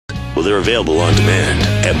Well, they're available on demand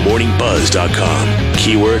at morningbuzz.com.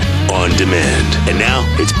 Keyword on demand. And now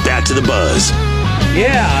it's back to the buzz.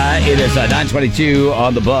 Yeah, it is 9:22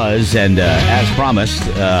 on the buzz, and as promised,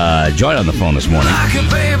 joined on the phone this morning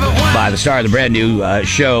by the star of the brand new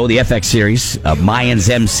show, the FX series, Mayans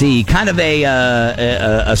MC, kind of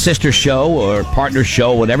a sister show or partner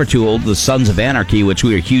show, whatever too old, the Sons of Anarchy, which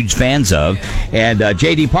we are huge fans of. And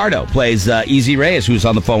JD Pardo plays Easy Reyes, who's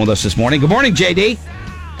on the phone with us this morning. Good morning, JD.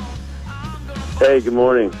 Hey, good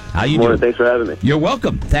morning. How you doing? doing? Thanks for having me. You're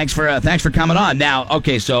welcome. Thanks for coming on. Now,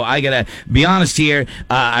 okay, so I gotta be honest here.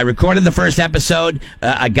 I recorded the first episode.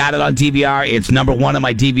 I got it on DVR. It's number one on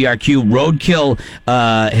my DVR queue. Roadkill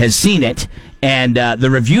has seen it, and the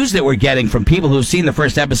reviews that we're getting from people who've seen the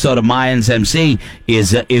first episode of Mayans MC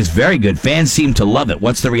is very good. Fans seem to love it.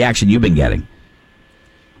 What's the reaction you've been getting?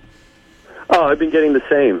 Oh, I've been getting the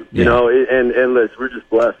same, you know, and Liz, we're just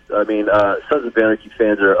blessed. I mean, Sons of Anarchy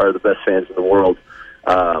fans are the best fans in the world.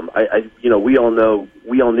 We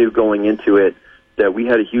all knew going into it that we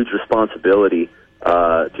had a huge responsibility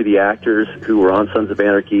to the actors who were on Sons of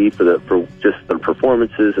Anarchy for just the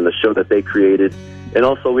performances and the show that they created, and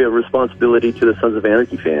also we have a responsibility to the Sons of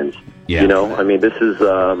Anarchy fans. Yeah. You know, I mean, this is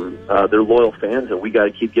they're loyal fans, and we got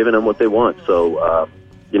to keep giving them what they want. So.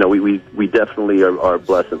 We definitely are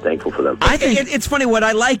blessed and thankful for them. I think it's funny. What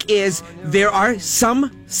I like is there are some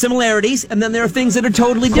similarities, and then there are things that are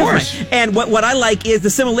totally different. And what I like is the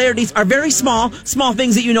similarities are very small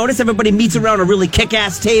things that you notice. Everybody meets around a really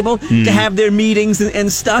kick-ass table to have their meetings and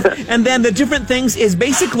stuff. And then the different things is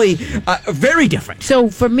basically very different. So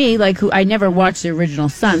for me, I never watched the original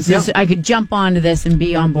Sons, so I could jump onto this and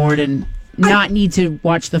be on board and not need to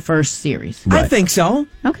watch the first series. Right. I think so.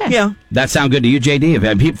 Okay. Yeah. That sound good to you,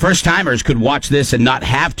 JD? First-timers could watch this and not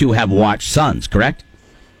have to have watched Sons, correct?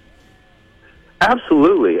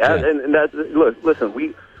 Absolutely. Yeah. And that, look, listen,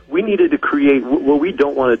 we needed to create, what we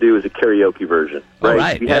don't want to do is a karaoke version, right?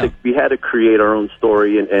 Right, we had to create our own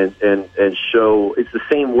story and show, it's the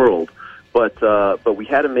same world, but we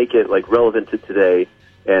had to make it relevant to today.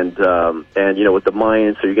 And with the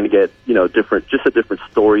Mayans, so you're going to get a different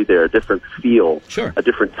story there, a different feel, sure, a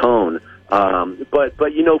different tone.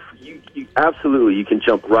 But you absolutely you can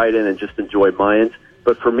jump right in and just enjoy Mayans.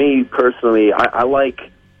 But for me personally, I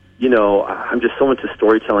like, I'm just so into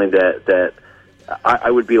storytelling that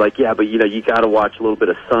I would be like, yeah, but you got to watch a little bit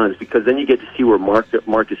of Sons, because then you get to see where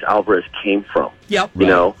Marcus Alvarez came from. Yep.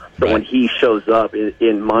 So when he shows up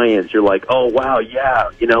in Mayans, you're like, oh wow,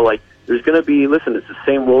 yeah, there's going to be, listen, it's the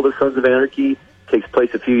same world as Sons of Anarchy. Takes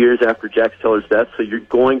place a few years after Jax Teller's death, so you're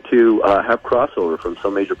going to have crossover from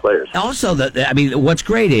some major players. Also, what's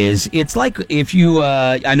great is it's like if you,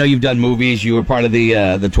 I know you've done movies, you were part of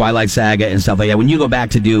the Twilight Saga and stuff like that. When you go back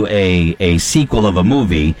to do a sequel of a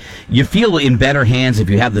movie, you feel in better hands if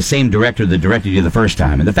you have the same director that directed you the first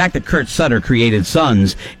time. And the fact that Kurt Sutter created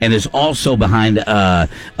Sons and is also behind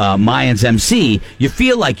Mayans MC, you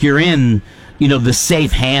feel like you're in the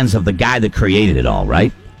safe hands of the guy that created it all,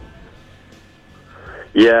 right?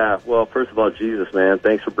 Yeah, well, first of all, Jesus, man,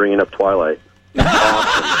 thanks for bringing up Twilight. Awesome.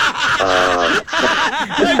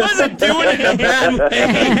 I wasn't doing it in a bad way.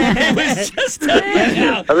 It was just out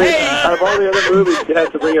of all the other movies, you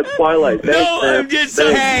had to bring up Twilight. I'm just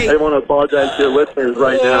saying. I want to apologize to your listeners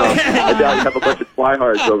right now. I doubt you have a bunch of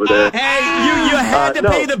twihards over there. Hey, you had to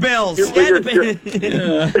pay the bills.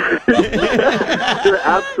 You're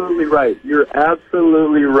absolutely right. You're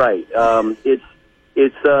absolutely right.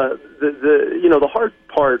 It's the hard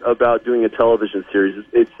part about doing a television series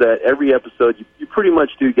is that every episode you pretty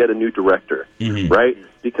much do get a new director, right?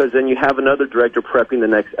 Because then you have another director prepping the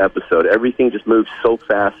next episode. Everything just moves so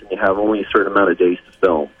fast, and you have only a certain amount of days to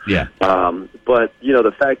film. Yeah. But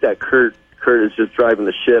the fact that Kurt is just driving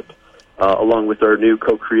the ship, along with our new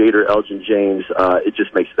co-creator Elgin James, it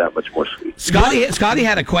just makes it that much more sweet. Scotty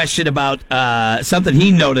had a question about something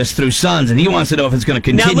he noticed through Sons, and he wants to know if it's going to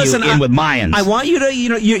continue with Mayans. I want you to,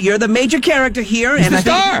 you're the major character here, and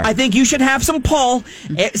I think you should have some pull.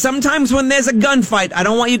 Sometimes when there's a gunfight, I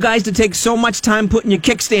don't want you guys to take so much time putting your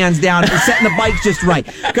kickstands down and setting the bikes just right.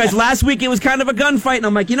 Because last week it was kind of a gunfight, and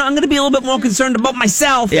I'm like, I'm going to be a little bit more concerned about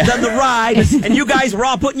myself than the ride, and you guys were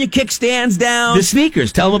all putting your kickstands down. The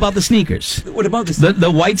sneakers. Tell them about the sneakers. What about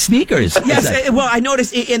the white sneakers? Yes, well, I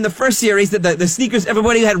noticed in the first series that the sneakers,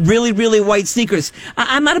 everybody had really, really white sneakers.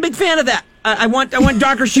 I'm not a big fan of that. I want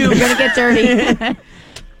darker shoes. You're gonna get dirty.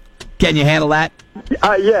 Can you handle that?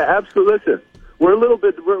 Yeah, absolutely. Listen, we're a little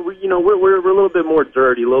bit, we're a little bit more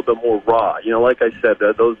dirty, a little bit more raw. Like I said,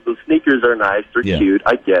 those sneakers are nice, they're cute.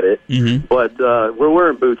 I get it, but we're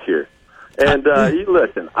wearing boots here. And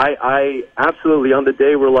listen, I absolutely on the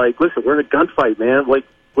day we're like, listen, we're in a gunfight, man. Like,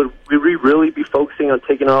 would we really be focusing on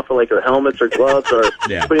taking off like our helmets or gloves or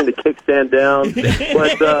putting the kickstand down?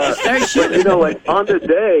 But you know, like on the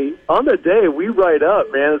day we ride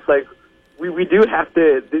up, man. It's like we do have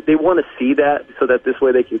to. They want to see that so that this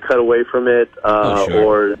way they can cut away from it,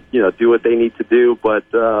 or do what they need to do. But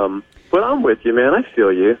I'm with you, man. I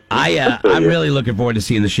feel you. I'm really looking forward to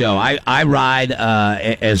seeing the show. I ride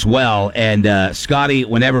as well, and Scotty,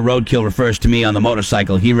 whenever Roadkill refers to me on the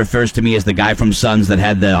motorcycle, he refers to me as the guy from Sons that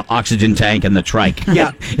had the oxygen tank and the trike.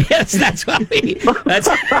 Yeah. Yes, that's what that's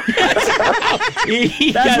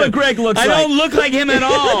what Greg looks like. I don't look like him at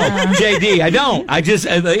all, JD. I don't. I just,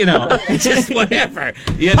 it's just whatever.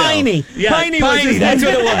 Piney. Yeah, Piney. That's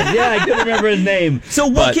what it was. Yeah, I couldn't remember his name. So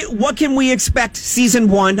what can we expect season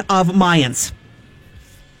 1 of Mayans?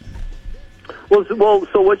 Well,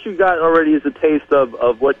 so what you got already is a taste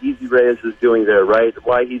of what Easy Reyes is doing there, right?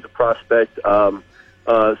 Why he's a prospect,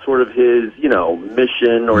 sort of his,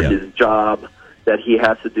 mission or his job that he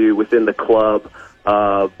has to do within the club.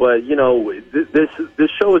 But this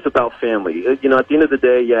show is about family. At the end of the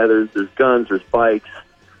day, there's guns, there's bikes,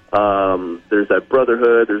 there's that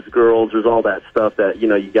brotherhood, there's girls, there's all that stuff that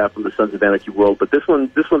you got from the Sons of Anarchy world. But this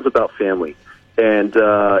one's about family. And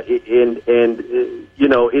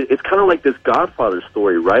it's kind of like this Godfather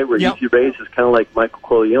story, right? Where Easy Reyes is kind of like Michael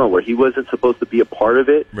Corleone, where he wasn't supposed to be a part of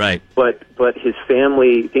it, right? But his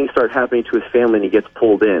family, things start happening to his family, and he gets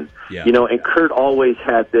pulled in. Yeah. And Kurt always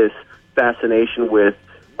had this fascination with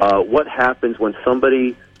what happens when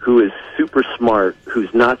somebody who is super smart,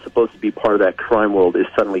 who's not supposed to be part of that crime world, is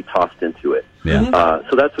suddenly tossed into it. Yeah.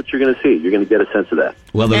 So that's what you're going to see. You're going to get a sense of that.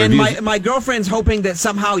 Well, and my girlfriend's hoping that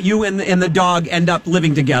somehow you and the dog end up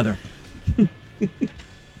living together.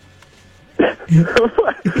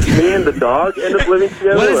 Me and the dog end up living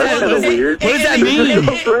together? What That's does that mean?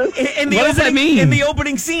 What does that mean? In the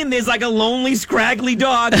opening scene, there's like a lonely, scraggly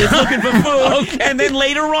dog that's looking for food. Okay. And then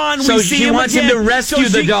later on, we see she him wants again. him to rescue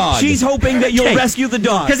the dog. She's hoping that you'll rescue the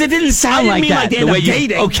dog. Because it didn't sound like that. The way you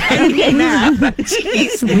dating. Okay.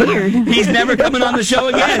 He's weird. He's never coming on the show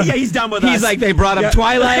again. Yeah, he's done with us. He's like, they brought up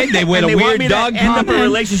Twilight. They went a weird dog end up a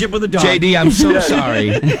relationship with a dog. JD, I'm so sorry.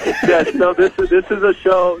 Yes, no, this is a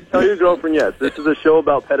show. Tell your girlfriend yes. This is a show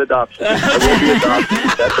about pet adoption. I will be adopting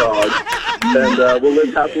that dog, and we'll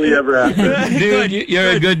live happily ever after. Dude,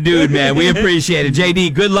 you're a good dude, man. We appreciate it.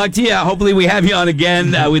 JD, good luck to you. Hopefully we have you on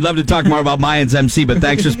again. We'd love to talk more about Mayans MC, but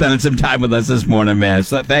thanks for spending some time with us this morning, man.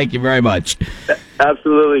 So thank you very much.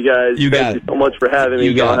 Absolutely, guys. Thank you so much for having me.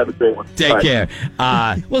 Y'all have a great one. Take care.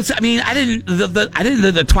 Well, I mean, I didn't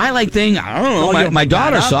the Twilight thing. I don't know. My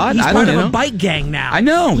daughter saw it. He's I part don't of know. a bike gang now. I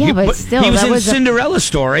know. Yeah, but still, he was in was Cinderella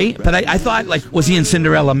Story. But I thought, was he in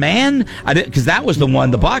Cinderella Man? Because that was the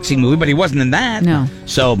the boxing movie. But he wasn't in that. No.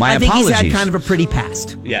 So my I think apologies. he's had kind of a pretty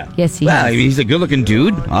past. Yeah. Yes, he Well, has. he's a good-looking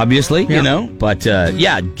dude, obviously. But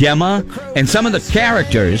Gemma and some of the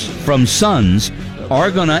characters from Sons are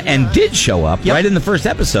gonna and did show up right in the first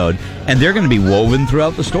episode, and they're gonna be woven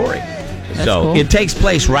throughout the story. That's so cool. it takes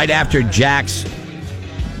place right after Jack's,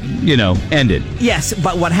 ended. Yes,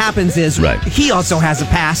 but what happens is he also has a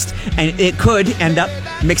past, and it could end up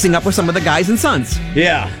mixing up with some of the guys in Sons.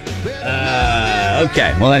 Yeah.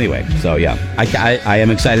 Okay. Well, anyway, so I am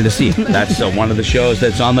excited to see it. That's one of the shows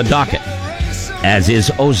that's on the docket, as is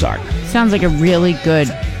Ozark. Sounds like a really good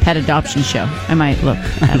pet adoption show. I might look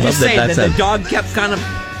at it. Just saying that the dog kept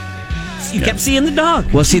you kept seeing the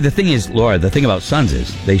dog. Well, see, the thing is, Laura, the thing about Sons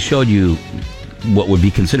is they showed you what would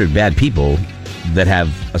be considered bad people that have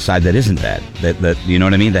a side that isn't bad. That you know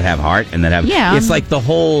what I mean? That have heart and that have. Yeah. It's like the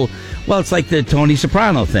whole. Well, it's like the Tony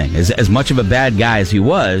Soprano thing. As much of a bad guy as he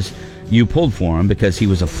was, you pulled for him because he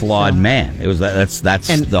was a flawed man. It was that's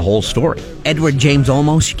the whole story. Edward James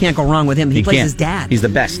Olmos, you can't go wrong with him. He plays can't. his dad. He's the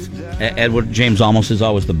best. Edward James Olmos is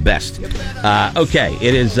always the best. Okay,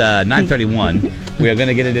 it is 9:31. We are going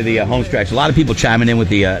to get into the home stretch. A lot of people chiming in with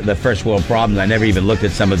the first world problems. I never even looked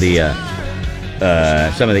at some of the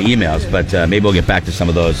emails, but maybe we'll get back to some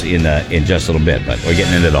of those in just a little bit. But we're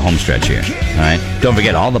getting into the home stretch here. All right. Don't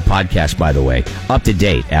forget all the podcasts, by the way, up to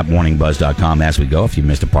date at morningbuzz.com as we go. If you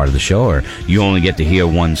missed a part of the show or you only get to hear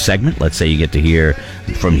one segment, let's say you get to hear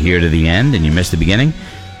from here to the end and you missed the beginning,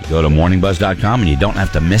 go to morningbuzz.com and you don't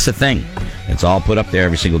have to miss a thing. It's all put up there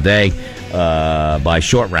every single day by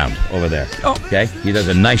Short Round over there. Oh. Okay? He does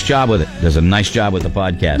a nice job with it. Does a nice job with the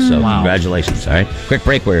podcast. So congratulations. All right? Quick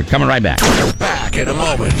break. We're coming right back. Back in a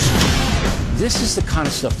moment. This is the kind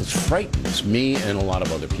of stuff that frightens me and a lot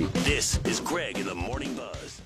of other people. This is Greg in the Morning